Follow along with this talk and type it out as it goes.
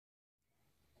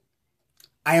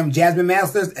I am Jasmine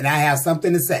Masters, and I have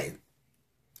something to say.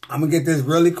 I'm going to get this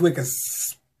really quick as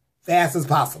fast as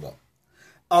possible.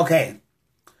 Okay.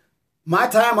 My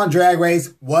time on Drag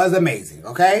Race was amazing,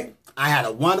 okay? I had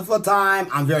a wonderful time.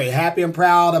 I'm very happy and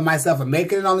proud of myself for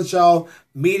making it on the show,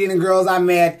 meeting the girls I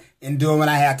met, and doing what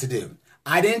I had to do.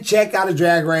 I didn't check out of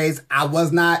Drag Race. I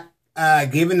was not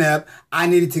giving up. I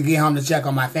needed to get home to check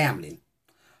on my family.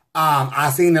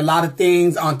 I've seen a lot of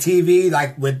things on TV,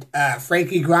 like with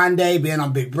Frankie Grande being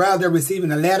on Big Brother,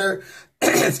 receiving a letter,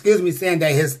 excuse me, saying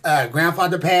that his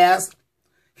grandfather passed.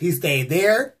 He stayed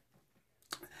there.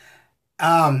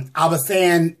 I was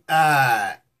saying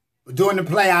during the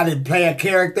play, I did play a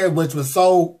character which was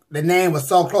the name was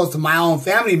so close to my own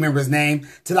family member's name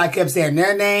till I kept saying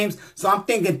their names. So I'm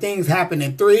thinking things happen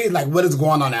in threes, like what is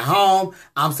going on at home.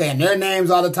 I'm saying their names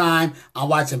all the time. I'm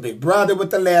watching Big Brother with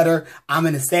the letter. I'm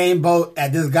in the same boat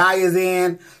that this guy is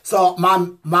in. So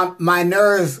my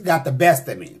nerves got the best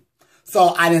of me.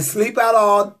 So I didn't sleep out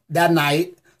all that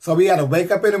night. So we had to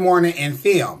wake up in the morning and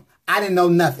film. I didn't know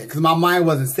nothing because my mind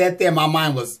wasn't set there. My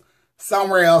mind was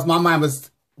somewhere else. My mind was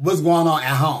what's going on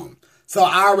at home. So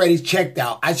I already checked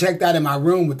out. I checked out in my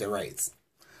room with the race.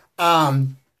 So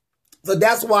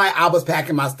that's why I was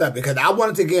packing my stuff, because I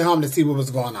wanted to get home to see what was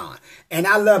going on. And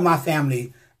I love my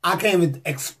family. I can't even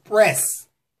express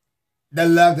the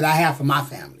love that I have for my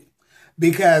family,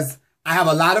 because I have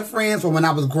a lot of friends from when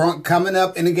I was coming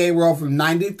up in the gay world from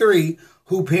 '93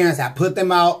 who parents had put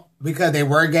them out because they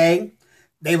were gay.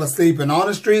 They were sleeping on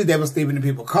the streets. They were sleeping in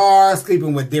people's cars,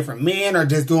 sleeping with different men, or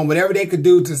just doing whatever they could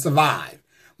do to survive.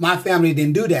 My family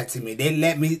didn't do that to me.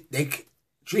 They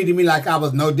treated me like I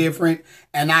was no different.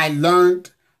 And I learned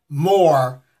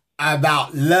more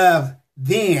about love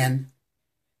then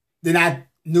than I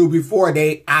knew before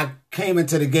I came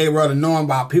into the gay world and knowing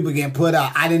about people getting put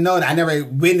out. I didn't know that. I never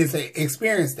witnessed or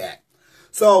experienced that.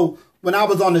 So when I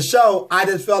was on the show, I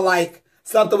just felt like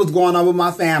something was going on with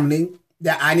my family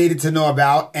that I needed to know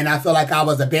about, and I felt like I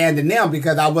was abandoning them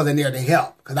because I wasn't there to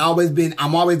help. Because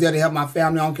I'm always there to help my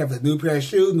family. I don't care if it's a new pair of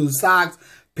shoes, new socks,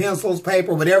 pencils,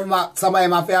 paper, whatever somebody in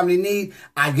my family need,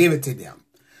 I give it to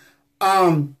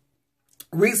them.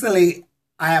 Recently,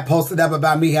 I had posted up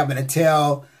about me having to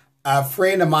tell a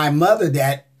friend of my mother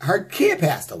that her kid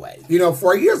passed away,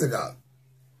 4 years ago.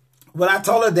 When I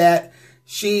told her that,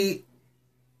 she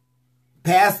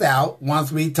passed out.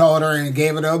 Once we told her and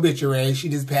gave her the obituary, she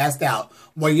just passed out.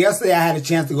 Well, yesterday I had a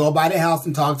chance to go by the house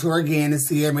and talk to her again and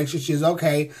see her, make sure she's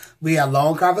okay. We had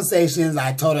long conversations.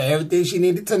 I told her everything she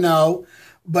needed to know,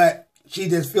 but she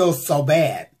just feels so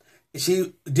bad.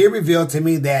 She did reveal to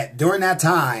me that during that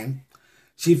time,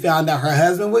 she found out her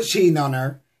husband was cheating on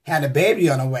her, had a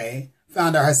baby on the way,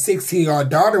 found out her 16-year-old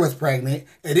daughter was pregnant,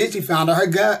 and then she found out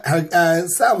her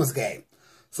son was gay.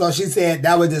 So she said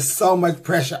that was just so much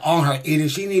pressure on her. Either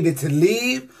she needed to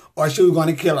leave or she was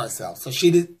going to kill herself. So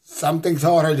something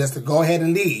told her just to go ahead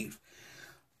and leave.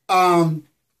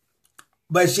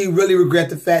 But she really regret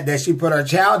the fact that she put her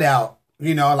child out,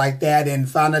 like that, and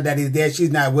found out that he's dead.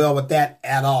 She's not well with that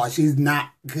at all. She's not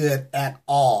good at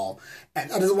all.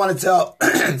 And I just want to tell,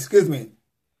 excuse me,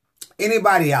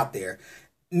 anybody out there,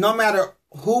 no matter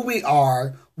who we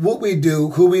are, what we do,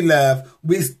 who we love,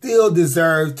 we still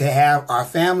deserve to have our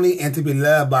family and to be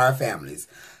loved by our families.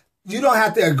 You don't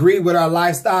have to agree with our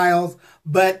lifestyles,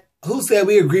 but who said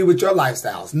we agree with your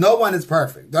lifestyles? No one is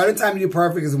perfect. The only time you're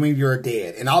perfect is when you're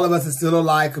dead. And all of us are still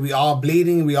alive because we all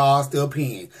bleeding, we all still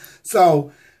peeing.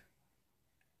 So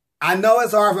I know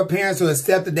it's hard for parents to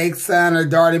accept that their son or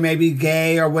daughter may be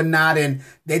gay or whatnot, and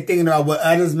they thinking about what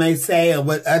others may say or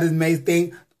what others may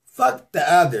think. Fuck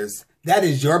the others. That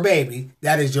is your baby.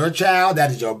 That is your child.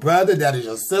 That is your brother. That is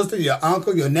your sister, your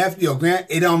uncle, your nephew, your grand.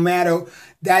 It don't matter.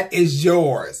 That is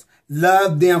yours.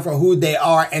 Love them for who they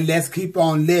are, and let's keep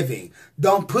on living.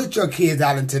 Don't put your kids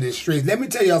out into the streets. Let me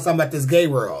tell y'all something about this gay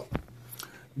world.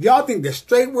 Y'all think the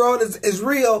straight world is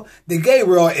real? The gay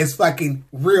world is fucking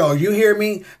real. You hear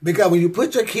me? Because when you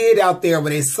put your kid out there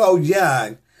when they're so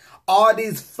young, all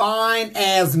these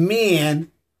fine-ass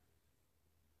men,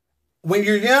 when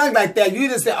you're young like that, you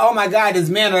just say, oh my God, this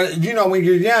man, or, when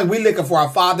you're young, we looking for a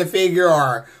father figure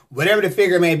or whatever the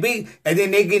figure may be. And then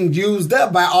they getting used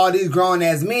up by all these grown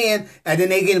ass men. And then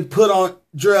they getting put on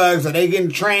drugs or they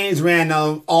getting trains ran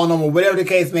on them or whatever the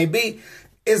case may be.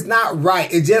 It's not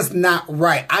right. It's just not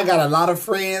right. I got a lot of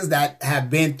friends that have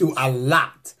been through a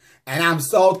lot. And I'm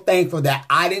so thankful that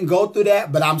I didn't go through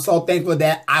that. But I'm so thankful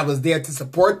that I was there to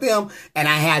support them and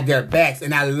I had their backs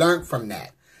and I learned from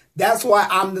that. That's why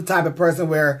I'm the type of person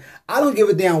where I don't give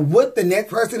a damn what the next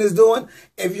person is doing.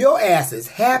 If your ass is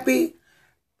happy,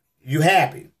 you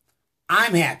happy.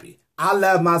 I'm happy. I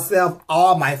love myself,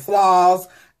 all my flaws,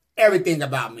 everything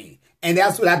about me. And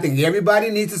that's what I think everybody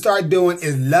needs to start doing,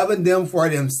 is loving them for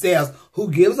themselves.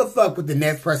 Who gives a fuck what the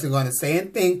next person is going to say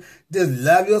and think? Just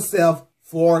love yourself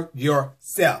for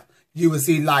yourself. You will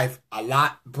see life a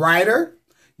lot brighter.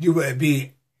 You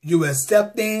will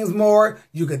accept things more.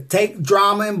 You could take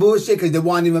drama and bullshit because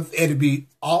it'll be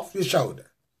off your shoulder.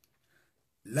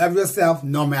 Love yourself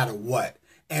no matter what.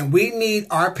 And we need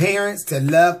our parents to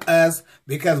love us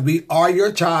because we are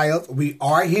your child. We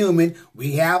are human.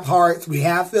 We have hearts. We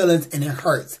have feelings, and it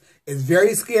hurts. It's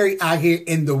very scary out here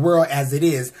in the world as it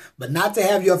is. But not to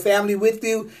have your family with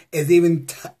you is even,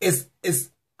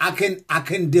 I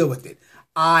couldn't deal with it.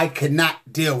 I could not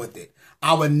deal with it.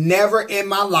 I would never in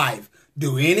my life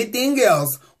do anything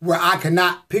else where I could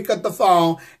not pick up the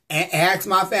phone and ask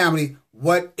my family,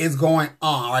 what is going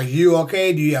on? Are you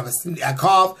okay? Do you have a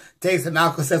cough? Take some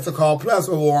Alka-Seltzer Cold Plus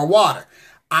or warm water.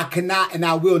 I cannot and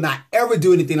I will not ever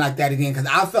do anything like that again because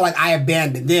I feel like I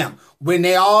abandoned them. When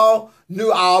they all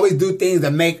knew I always do things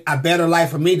to make a better life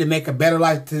for me, to make a better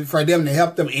life for them, to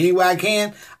help them any way I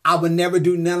can, I would never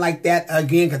do nothing like that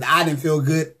again because I didn't feel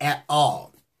good at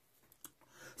all.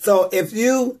 So if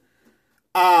you,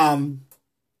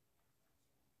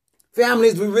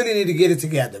 families, we really need to get it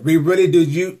together. We really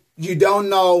do. You don't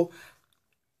know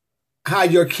how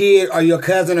your kid or your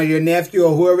cousin or your nephew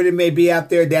or whoever it may be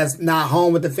out there that's not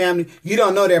home with the family, you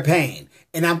don't know their pain.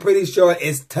 And I'm pretty sure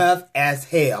it's tough as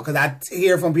hell because I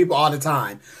hear from people all the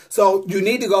time. So you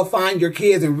need to go find your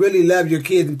kids and really love your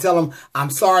kids and tell them, I'm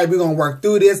sorry, we're going to work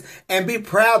through this. And be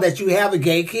proud that you have a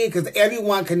gay kid because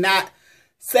everyone cannot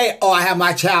say, oh, I have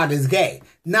my child is gay.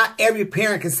 Not every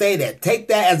parent can say that. Take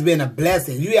that as being a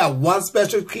blessing. You have one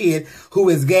special kid who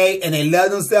is gay and they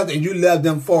love themselves and you love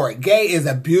them for it. Gay is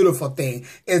a beautiful thing.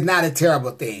 It's not a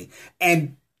terrible thing.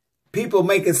 And people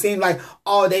make it seem like,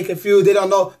 oh, they confused. They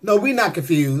don't know. No, we're not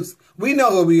confused. We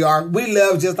know who we are. We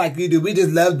love just like you do. We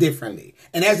just love differently.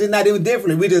 And actually not even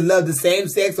differently. We just love the same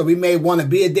sex, or we may want to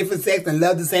be a different sex and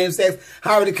love the same sex.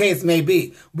 However the case may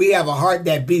be. We have a heart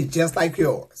that beats just like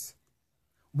yours.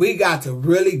 We got to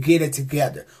really get it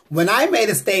together. When I made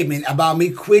a statement about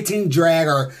me quitting drag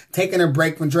or taking a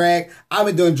break from drag, I've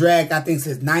been doing drag, I think,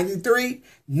 since 93.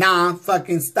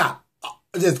 Non-fucking stop.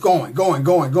 Just going.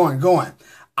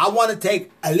 I want to take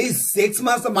at least 6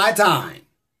 months of my time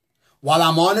while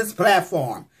I'm on this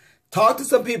platform. Talk to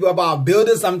some people about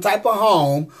building some type of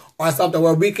home or something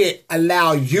where we can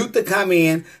allow youth to come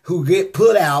in who get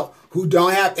put out, who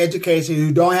don't have education,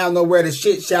 who don't have nowhere to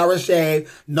shit, shower,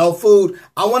 shave, no food.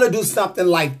 I want to do something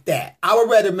like that. I would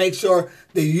rather make sure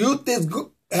the youth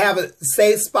have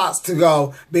safe spots to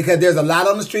go because there's a lot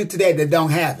on the street today that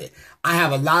don't have it. I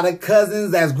have a lot of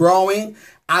cousins that's growing.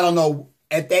 I don't know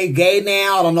if they gay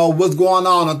now. I don't know what's going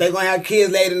on. If they're going to have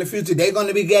kids later in the future, they're going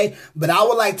to be gay. But I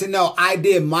would like to know I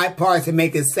did my part to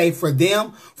make it safe for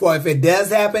them. For if it does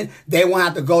happen, they won't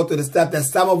have to go through the stuff that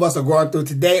some of us are going through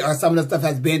today or some of the stuff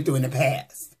has been through in the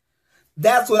past.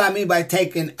 That's what I mean by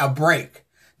taking a break.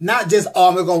 Not just,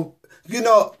 oh, we're going to, you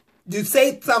know, you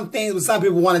say some things but some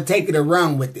people want to take it and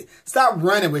run with it. Stop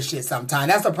running with shit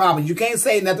sometimes. That's the problem. You can't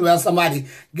say nothing about somebody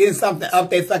getting something up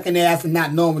their fucking ass and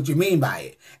not knowing what you mean by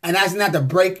it. And actually not to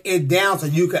break it down so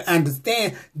you can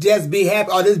understand. Just be happy.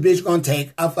 Oh, this bitch gonna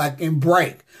take a fucking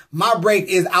break. My break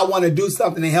is I want to do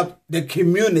something to help the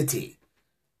community.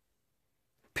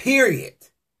 Period.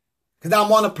 Because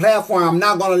I'm on a platform. I'm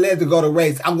not going to let it go to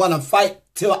race. I'm going to fight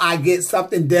till I get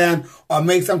something done or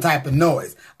make some type of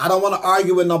noise. I don't want to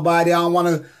argue with nobody. I don't want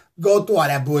to go through all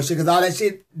that bullshit because all that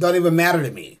shit don't even matter to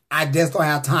me. I just don't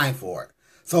have time for it.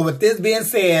 So with this being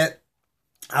said,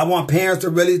 I want parents to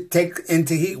really take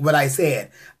into heed what I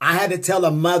said. I had to tell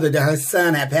a mother that her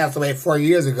son had passed away 4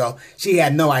 years ago. She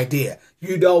had no idea.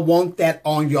 You don't want that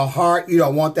on your heart. You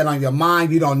don't want that on your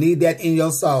mind. You don't need that in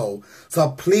your soul.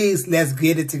 So please, let's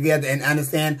get it together and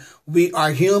understand we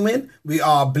are human. We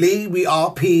all bleed. We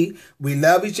all pee. We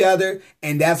love each other.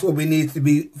 And that's what we need to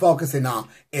be focusing on.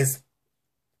 It's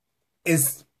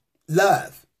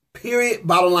love. Period.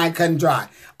 Bottom line, cut and dry.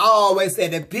 I always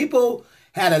said that people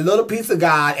had a little piece of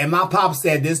God, and my pop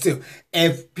said this too.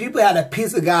 If people had a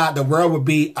piece of God, the world would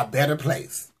be a better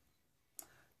place.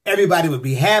 Everybody would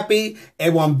be happy.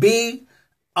 It won't be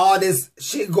all this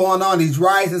shit going on, these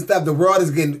riots and stuff. The world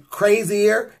is getting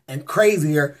crazier and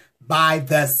crazier by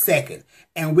the second.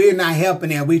 And we're not helping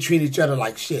them. We treat each other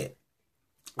like shit.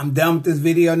 I'm done with this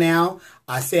video now.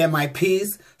 I said my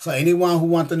piece. So anyone who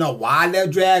wants to know why I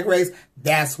left Drag Race,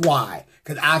 that's why.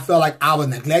 Because I felt like I was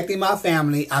neglecting my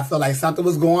family. I felt like something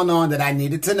was going on that I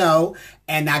needed to know.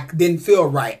 And I didn't feel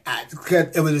right.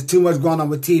 Because it was just too much going on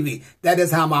with TV. That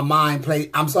is how my mind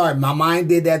played. I'm sorry, my mind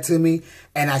did that to me.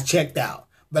 And I checked out.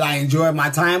 But I enjoyed my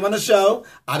time on the show.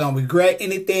 I don't regret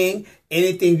anything.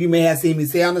 Anything you may have seen me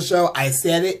say on the show, I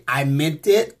said it. I meant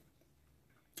it.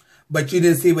 But you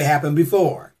didn't see what happened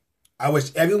before. I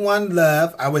wish everyone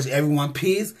love. I wish everyone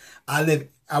peace. I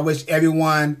wish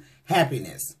everyone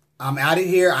happiness. I'm out of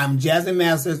here. I'm Jasmine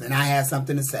Masters, and I have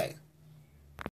something to say.